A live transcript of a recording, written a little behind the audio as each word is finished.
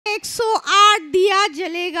108 दिया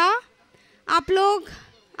जलेगा। आप लोग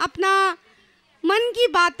अपना मन की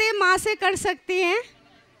बातें माँ से कर सकते हैं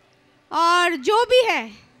और जो भी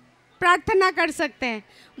है प्रार्थना कर सकते हैं।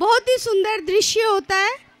 बहुत ही सुंदर दृश्य होता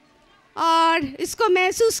है और इसको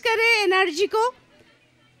महसूस करें, एनर्जी को,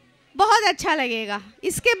 बहुत अच्छा लगेगा।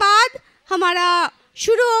 इसके बाद हमारा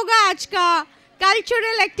शुरू होगा आज का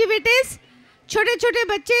कल्चरल एक्टिविटीज़। छोटे छोटे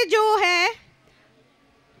बच्चे जो है,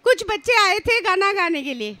 कुछ बच्चे आए थे गाना गाने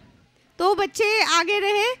के लिए, तो बच्चे आगे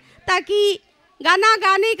रहे ताकि गाना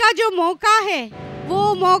गाने का जो मौका है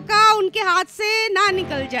वो मौका उनके हाथ से ना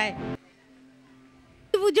निकल जाए।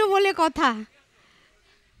 वो जो बोले कथा,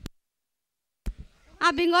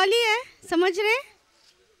 आप बंगाली है, समझ रहे?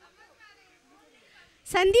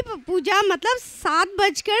 संदीप पूजा मतलब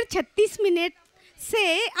 7:36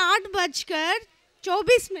 से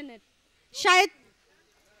 8:24 शायद।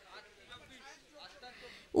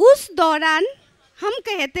 उस दौरान हम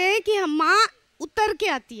कहते हैं कि हम माँ उतर के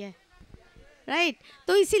आती है, राइट?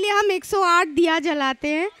 तो इसीलिए हम 108 दिया जलाते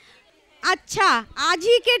हैं। अच्छा, आज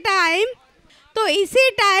ही के टाइम तो इसी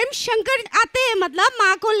टाइम शंकर आते हैं, मतलब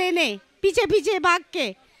माँ को लेने पीछे पीछे भाग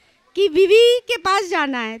के कि बीवी के पास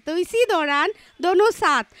जाना है। तो इसी दौरान दोनों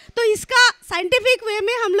साथ, तो इसका साइंटिफिक वे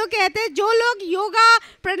में हम लोग कहते हैं, जो लोग योगा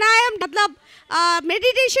प्राणायाम मतलब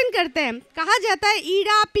मेडिटेशन करते हैं, कहा जाता है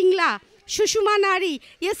ईड़ा पिंगला सुषुम्ना नाड़ी,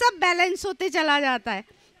 ये सब बैलेंस होते चला जाता है।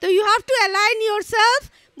 तो you have to align yourself.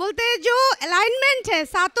 बोलते हैं जो अलाइनमेंट है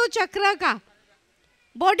सातों चक्र का,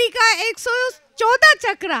 बॉडी का 114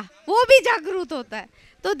 चक्र, वो भी जागरूक होता है।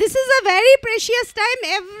 तो this is a very precious time,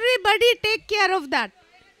 everybody take care of that.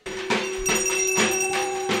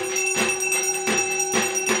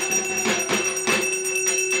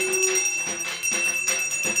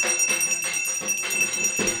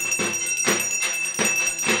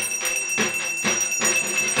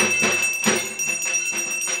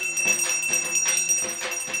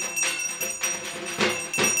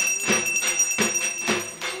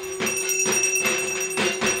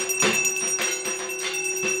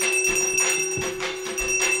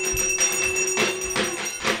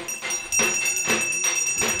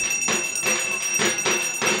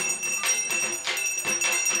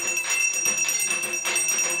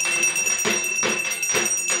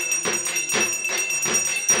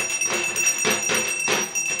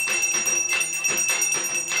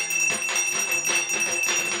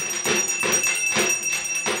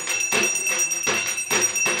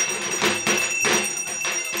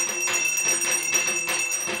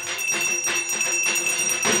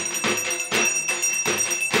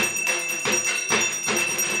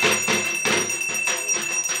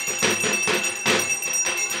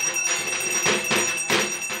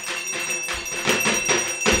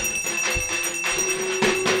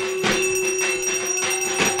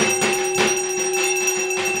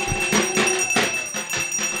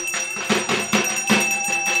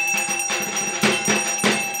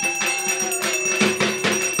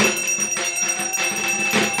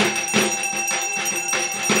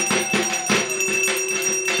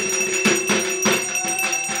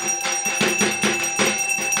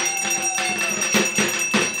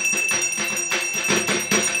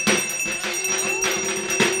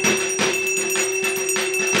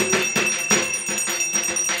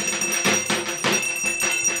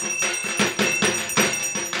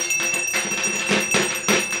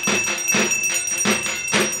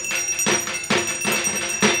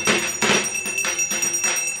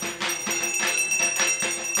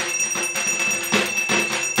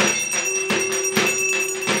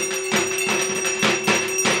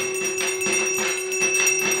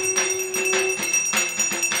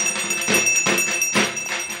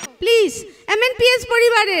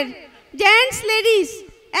 পরিবারের জেন্টস লেডিস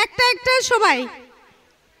একটা একটা সবাই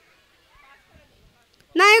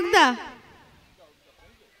নায়কদা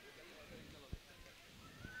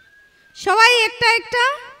সবাই একটা একটা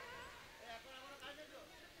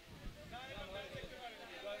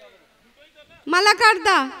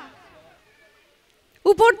মালাকারদা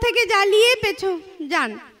উপর থেকে জ্বালিয়ে পেছন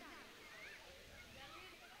যান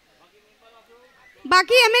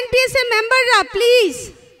বাকি এমএনপিএস এর মেম্বাররা প্লিজ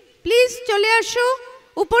প্লিজ চলে আসো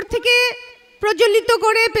উপর থেকে প্রজ্বলিত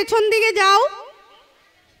করে পেছন দিকে যাও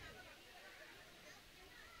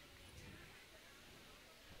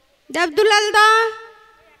দেবদুলাল দা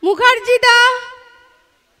মুখার্জি দা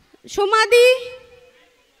সমাধি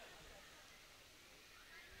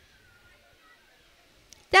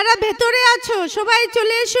যারা ভেতরে আছো সবাই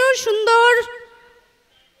চলে এসো সুন্দর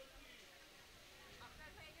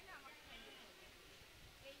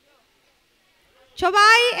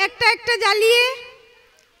সবাই একটা একটা জ্বালিয়ে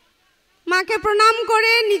মাকে প্রণাম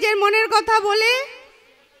করে নিজের মনের কথা বলে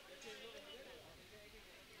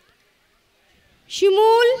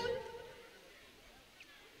শিমুল,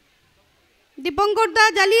 दीपंकर दा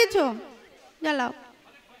जलिए छो, जलाओ।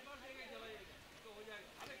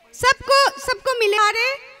 सबको मिले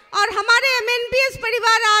और हमारे MNPS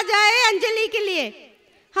परिवार आ जाए अंजलि के लिए।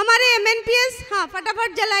 हमारे MNPS, हाँ फटाफट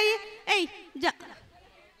जलाइए।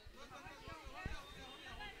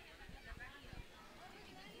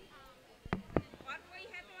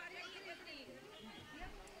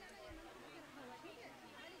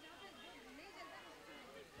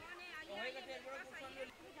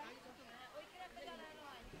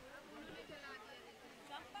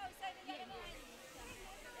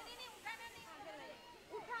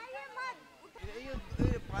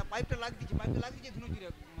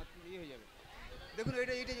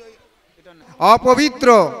 अपवित्र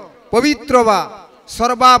पवित्र वा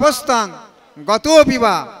सर्वावस्थां गतोऽपि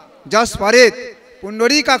वा जस्परेत्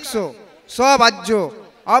पुंडरीकाक्षो स्वबाज्यो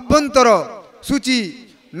अभ्यंतर शुचि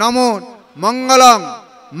नमो मंगलं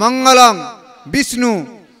मंगलं विष्णु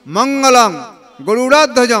मंगलं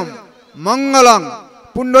गरुडाध्वजं मंगलं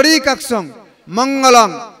पुंडरीकाक्षं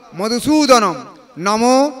मंगलं मधुसूदनं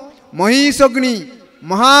नमो महिषग्नि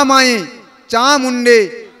महामाये चामुंडे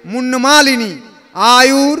मुंडमालिनी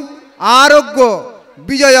आयुर आरोग्य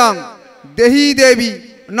विजयं देहि देवी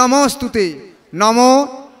नमोस्तुते। नमो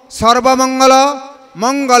सर्वमंगल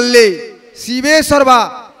मंगल्ये शिवे सर्वा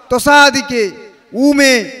तसादिके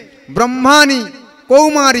उमे ब्रह्माणि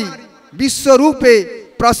कौमारी विश्वरूपे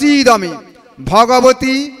प्रसीदमे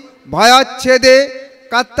भगवती भयच्छेदे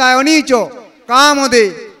कात्यायनी च कामदे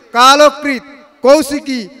कालकृत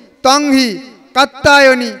कौशिकी तंहि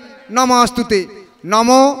कात्यायनी नमोस्तुते।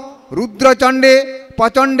 नमो रुद्रचंडे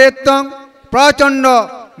प्रचंडेत्तं प्रचंड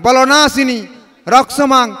बलनाशिनी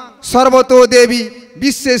रक्षमां सर्वतो देवी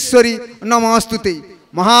विश्वेश्वरी नमोस्तुते।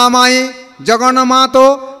 महामाये जगन्मातो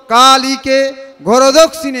कालिके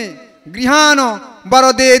घोरदक्षिणे गृहान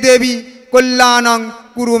वरदे देवी कल्याणं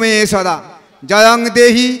कुरु मे सदा। जयं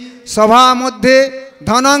देहि सभा मध्ये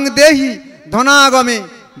धनं देहि धनागमे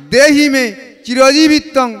देहि मे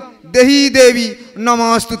चिरजीवितं देहि देवी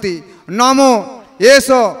नमोस्तुते। नमो एष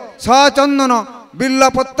सचंदन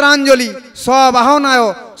बिल्लपत्रांजलि सवाहनाय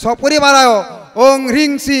सपरिवाराय ओं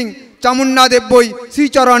ह्रीं श्रीं चामुंडा देव्यै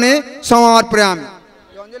श्रीचरणे समर्पयामि।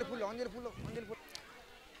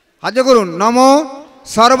 हाथ करुन। नमो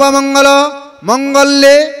सर्वमंगल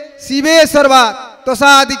मंगल्ये शिवे सर्वा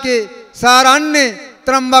तसादिके शरण्ये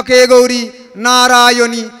त्र्यंबके गौरी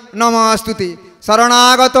नारायणी नमोस्तुते।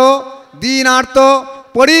 शरणागत दीनार्थ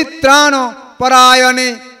परित्राण परायणे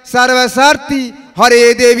सर्वसार्थी हरे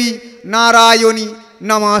देवी नारायणी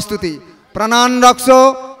नमोस्तुते। प्राणान् रक्षो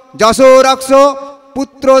जशो रक्षो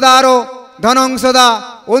पुत्रोदारो धनं सदा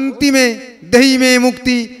अन्तिमे देहि मे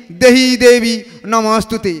मुक्ति देहि देवी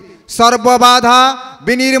नमोस्तुते। सर्वबाधा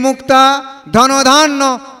विनिर्मुक्ता धनधान्य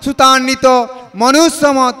सुतान्वित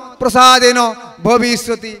मनुष्यमत प्रसादेन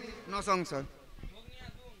भविष्यति न संशय।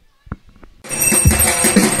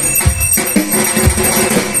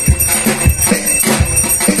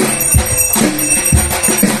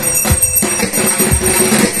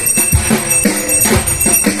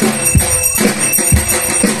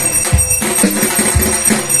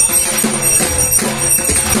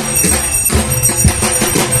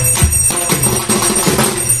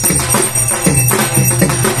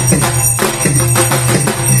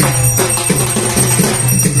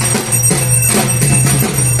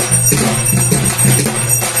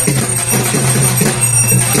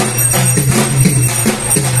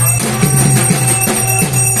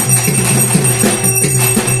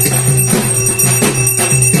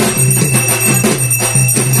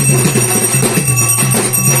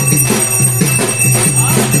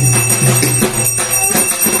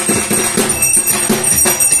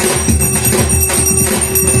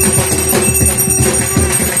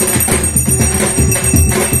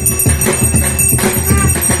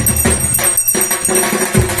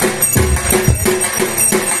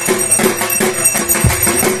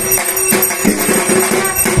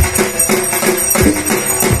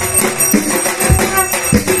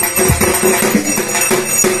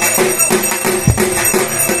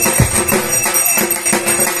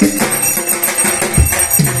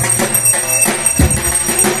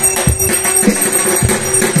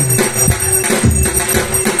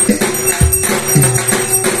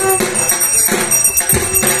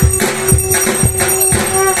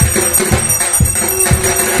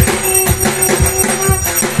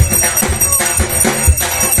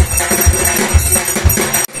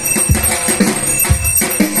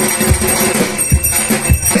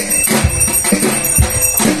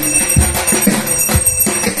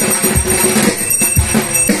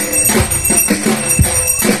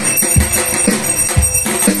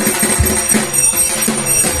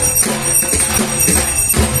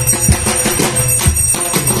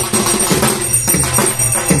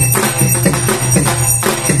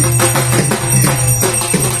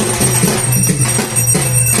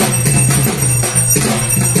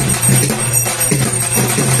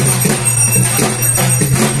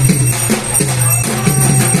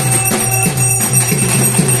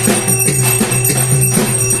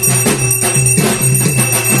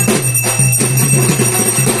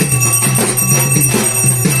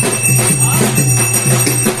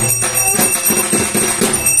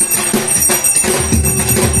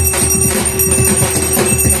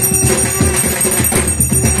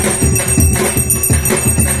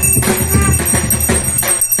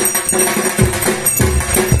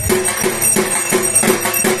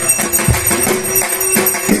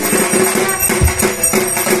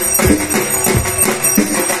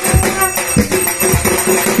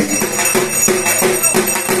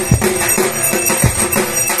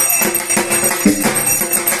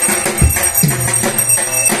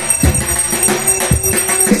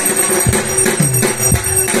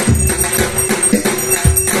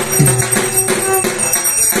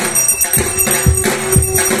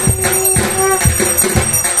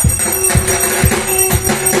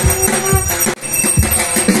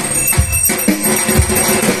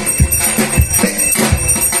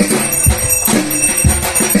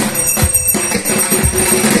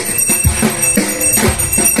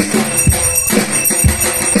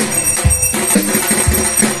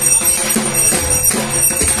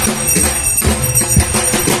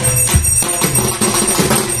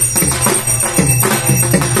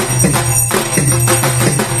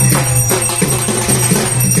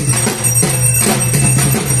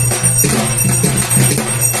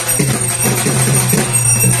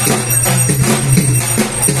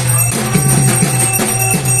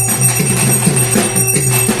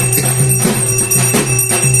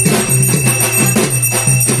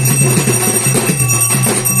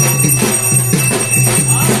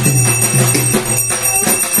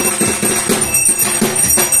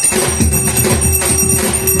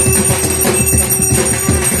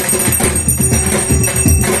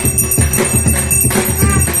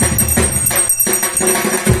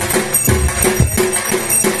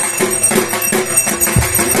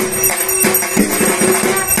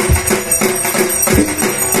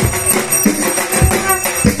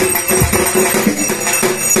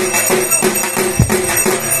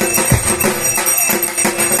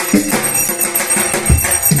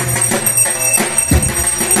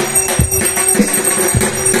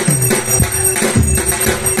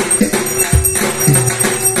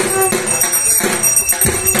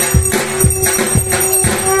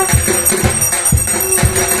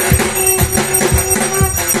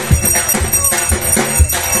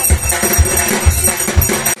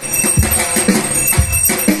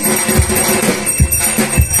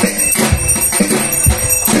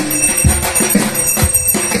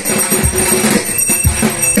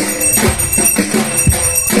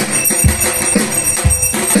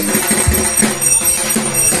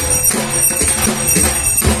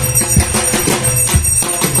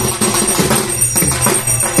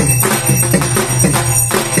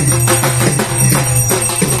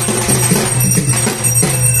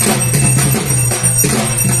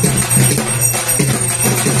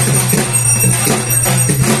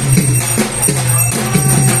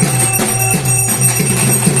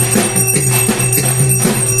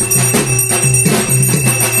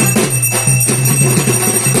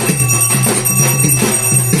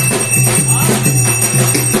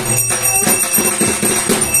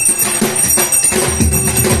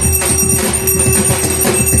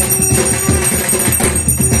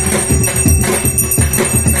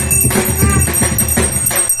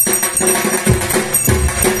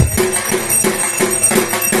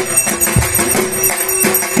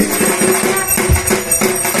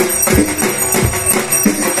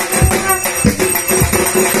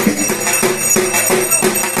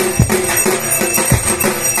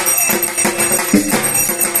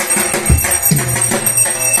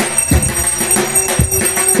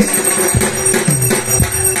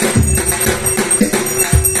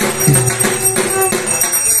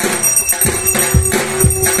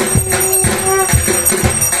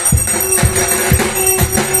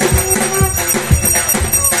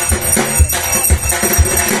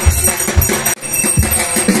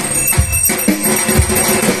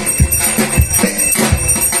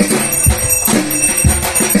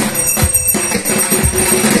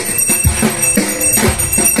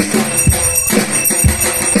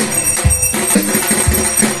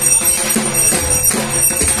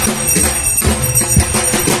 Deva